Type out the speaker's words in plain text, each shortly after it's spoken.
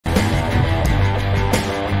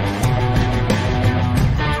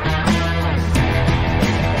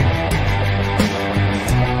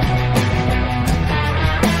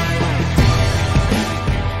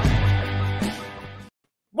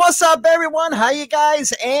up, everyone? How you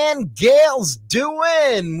guys and gals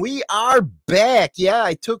doing? We are back. Yeah,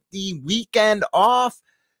 I took the weekend off.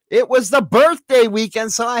 It was the birthday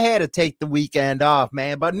weekend, so I had to take the weekend off,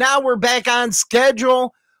 man. But now we're back on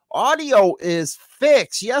schedule. Audio is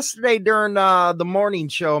fixed. Yesterday during the morning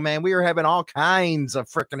show, man, we were having all kinds of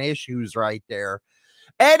freaking issues right there.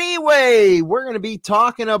 Anyway, we're going to be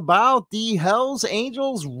talking about the Hells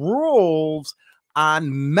Angels rules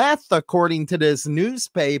on meth, according to this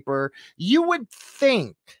newspaper. You would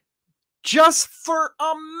think, just for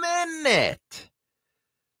a minute,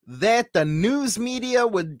 that the news media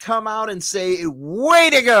would come out and say, way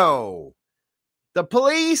to go. The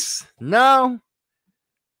police, no,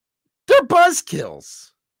 they're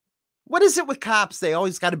buzzkills. What is it with cops? They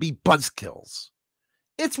always got to be buzzkills.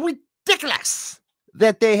 It's ridiculous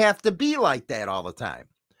that they have to be like that all the time.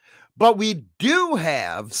 But we do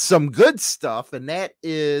have some good stuff, and that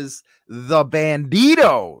is the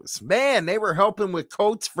Banditos. Man, they were helping with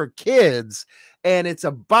coats for kids, and it's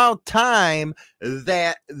about time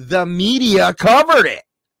that the media covered it.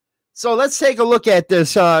 So let's take a look at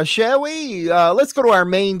this, shall we? Let's go to our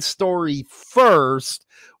main story first,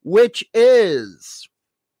 which is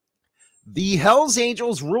the Hells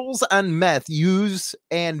Angels rules on meth use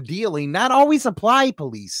and dealing not always apply,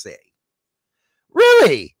 police say.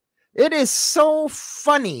 Really? It is so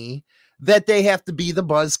funny that they have to be the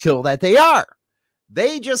buzzkill that they are.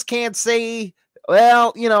 They just can't say,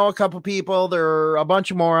 well, you know, a couple people, they're a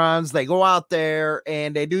bunch of morons. They go out there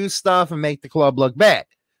and they do stuff and make the club look bad.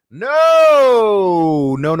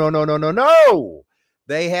 No.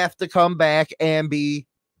 They have to come back and be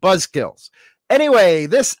buzzkills. Anyway,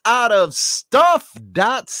 this out of stuff.co.New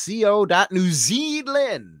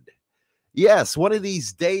Zealand. Yes, one of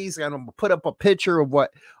these days I'm going to put up a picture of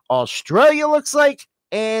what Australia looks like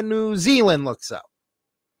and New Zealand looks up,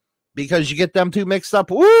 because you get them two mixed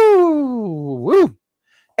up. Woo.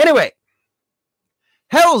 Anyway,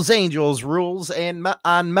 Hells Angels rules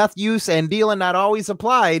on meth use and dealing not always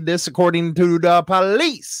applied. This according to the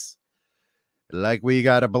police. Like, we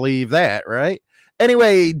got to believe that, right?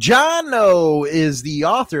 Anyway, Jono is the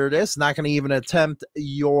author of this. Not going to even attempt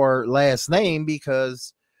your last name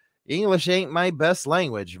because English ain't my best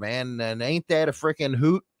language, man. And ain't that a freaking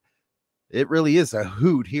hoot? It really is a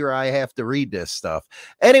hoot. Here I have to read this stuff.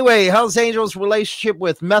 Anyway, Hells Angels' relationship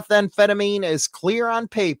with methamphetamine is clear on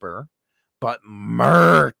paper, but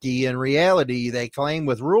murky in reality, they claim,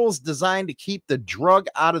 with rules designed to keep the drug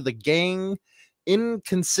out of the gang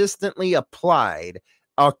inconsistently applied,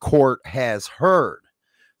 a court has heard.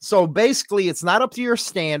 So basically, it's not up to your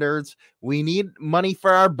standards. We need money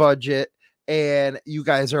for our budget, and you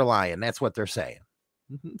guys are lying. That's what they're saying.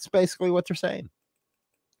 It's basically what they're saying.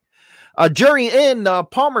 A jury in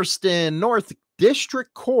Palmerston North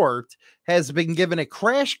District Court has been given a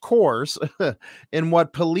crash course in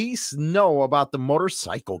what police know about the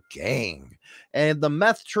motorcycle gang and the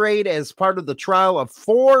meth trade as part of the trial of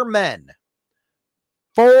 4 men.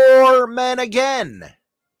 4 men again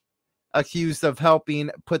accused of helping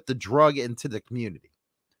put the drug into the community.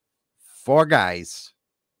 4 guys.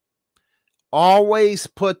 Always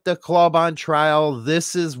put the club on trial.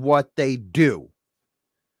 This is what they do.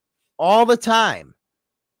 All the time.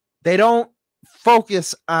 They don't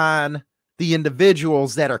focus on the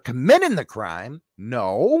individuals that are committing the crime.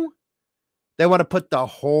 No. They want to put the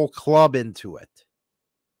whole club into it.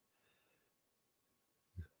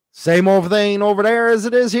 Same old thing over there as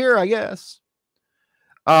it is here, I guess.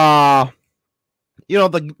 You know,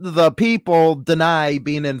 the people deny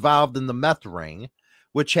being involved in the meth ring,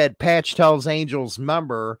 which had Patch Hells Angels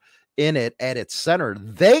member in it at its center.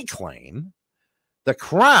 They claim the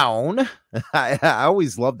Crown, I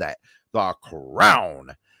always love that, the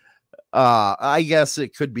Crown. I guess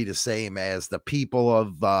it could be the same as the people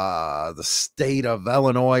of the state of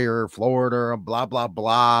Illinois or Florida, blah, blah,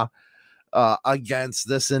 blah, against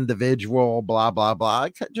this individual, blah, blah, blah.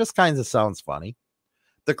 It just kind of sounds funny.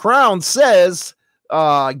 The Crown says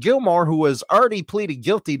Gilmore, who has already pleaded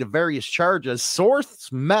guilty to various charges,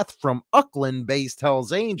 sourced meth from Auckland-based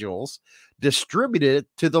Hells Angels, distributed it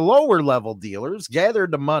to the lower level dealers, gathered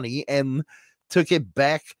the money, and took it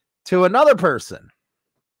back to another person.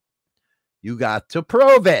 You got to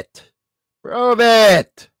prove it. Prove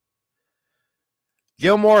it.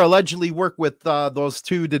 Gilmore allegedly worked with those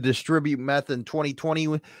 2 to distribute meth in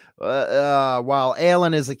 2020, while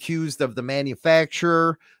Allen is accused of the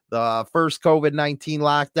manufacturer, the first COVID-19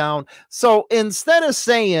 lockdown. So instead of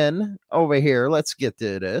saying over here, let's get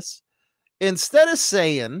to this. Instead of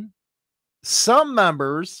saying some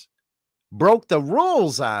members broke the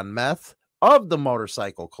rules on meth of the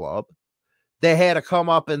motorcycle club, they had to come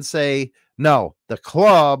up and say, no, the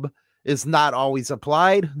club is not always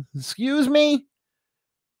applied. Excuse me?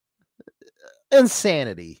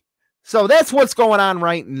 Insanity. So that's what's going on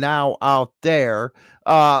right now out there.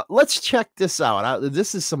 Let's check this out.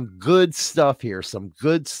 This is some good stuff here. Some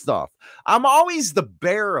good stuff. I'm always the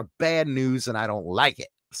bearer of bad news and I don't like it.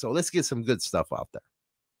 So let's get some good stuff out there.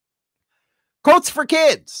 Coats for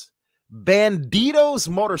Kids. Banditos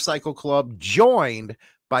Motorcycle Club joined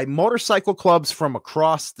by motorcycle clubs from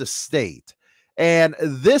across the state. And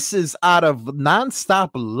this is out of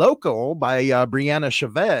Nonstop Local by Brianna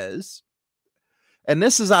Chavez. And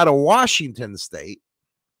this is out of Washington State.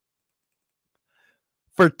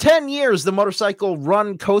 For 10 years, the motorcycle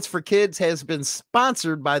run Coats for Kids has been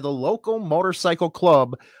sponsored by the local motorcycle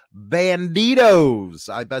club, Banditos.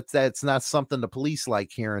 I bet that's not something the police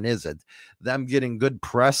like hearing, is it? Them getting good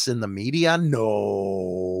press in the media?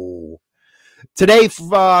 No. Today,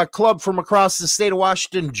 club from across the state of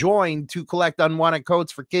Washington joined to collect unwanted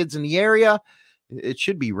coats for kids in the area. It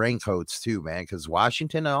should be raincoats too, man, because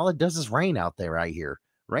Washington, all it does is rain out there, I hear.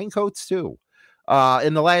 Raincoats too.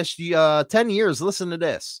 In the last 10 years, listen to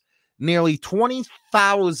this. Nearly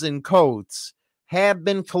 20,000 coats have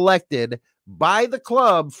been collected by the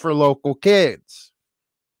club for local kids.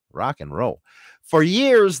 Rock and roll. For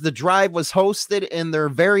years, the drive was hosted in their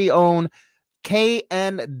very own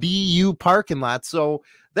KNDU parking lot. So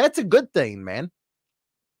that's a good thing, man.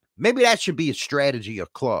 Maybe that should be a strategy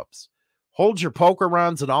of clubs. Hold your poker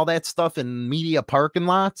runs and all that stuff in media parking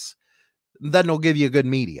lots. Then they'll give you good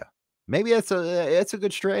media. Maybe that's a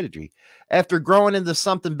good strategy. After growing into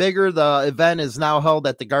something bigger, the event is now held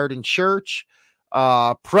at the Garden Church.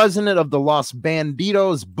 President of the Los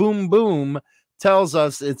Banditos, Boom Boom, tells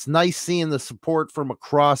us it's nice seeing the support from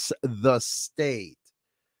across the state.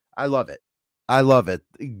 I love it. I love it.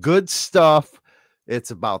 Good stuff.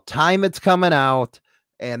 It's about time it's coming out.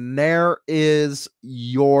 And there is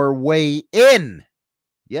your way in.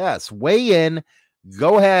 Yes, way in.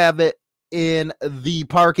 Go have it in the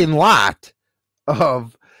parking lot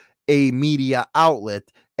of a media outlet.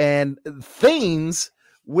 And things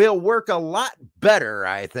will work a lot better,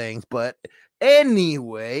 I think. But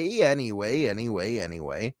anyway.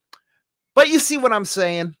 But you see what I'm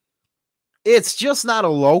saying? It's just not a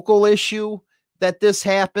local issue that this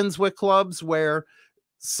happens with clubs where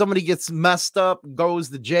somebody gets messed up, goes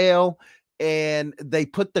to jail, and they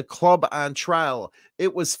put the club on trial.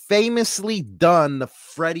 It was famously done to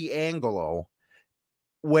Freddie Angelo,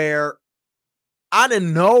 where out of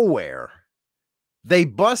nowhere, they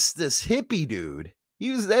bust this hippie dude.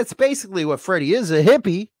 That's basically what Freddie is, a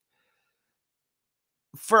hippie,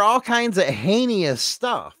 for all kinds of heinous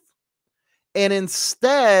stuff. And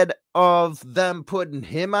instead of them putting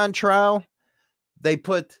him on trial, they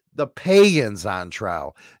put the pagans on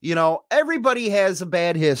trial. You know, everybody has a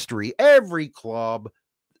bad history. Every club,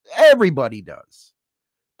 everybody does.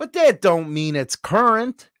 But that don't mean it's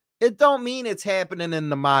current. It don't mean it's happening in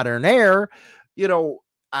the modern era. You know,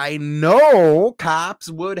 I know cops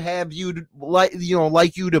would have you like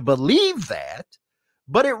you to believe that,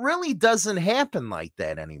 but it really doesn't happen like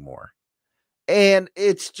that anymore. And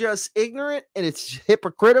it's just ignorant and it's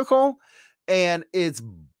hypocritical and it's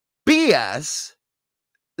BS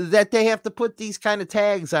that they have to put these kind of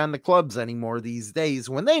tags on the clubs anymore these days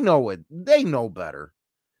when they know it. They know better.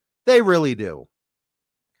 They really do.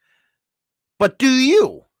 But do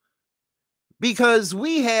you? Because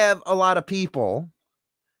we have a lot of people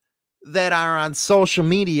that are on social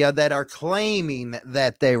media that are claiming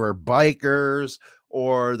that they were bikers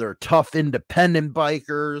or they're tough independent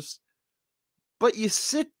bikers. But you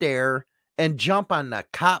sit there and jump on the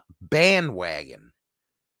cop bandwagon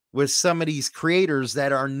with some of these creators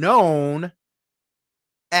that are known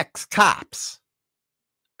ex-cops,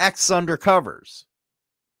 ex-undercovers.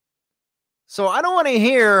 So I don't want to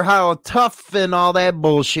hear how tough and all that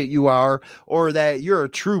bullshit you are, or that you're a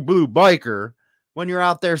true blue biker when you're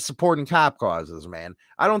out there supporting cop causes, man.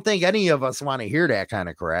 I don't think any of us want to hear that kind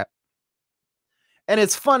of crap. And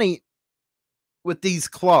it's funny with these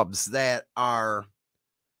clubs that are,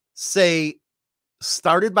 say,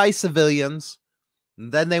 started by civilians,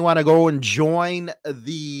 then they want to go and join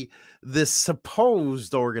this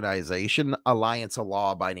supposed organization, Alliance of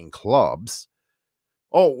Law-Abiding Clubs.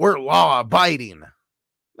 Oh, we're law-abiding.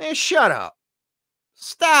 Man, shut up.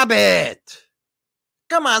 Stop it.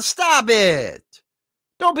 Come on, stop it.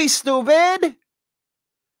 Don't be stupid.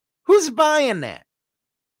 Who's buying that?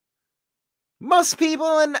 Most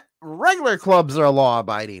people in regular clubs are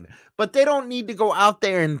law-abiding, but they don't need to go out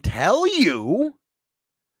there and tell you.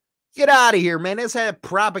 Get out of here, man. That's that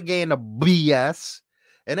propaganda BS.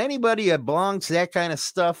 And anybody that belongs to that kind of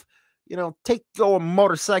stuff, take go a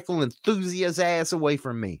motorcycle enthusiast ass away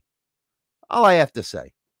from me. All I have to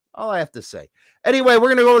say. All I have to say. Anyway, we're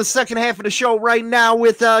going to go to the second half of the show right now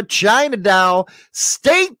with China Doll.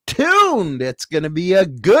 Stay tuned. It's going to be a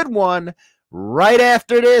good one right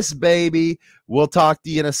after this, baby. We'll talk to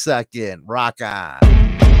you in a second. Rock on.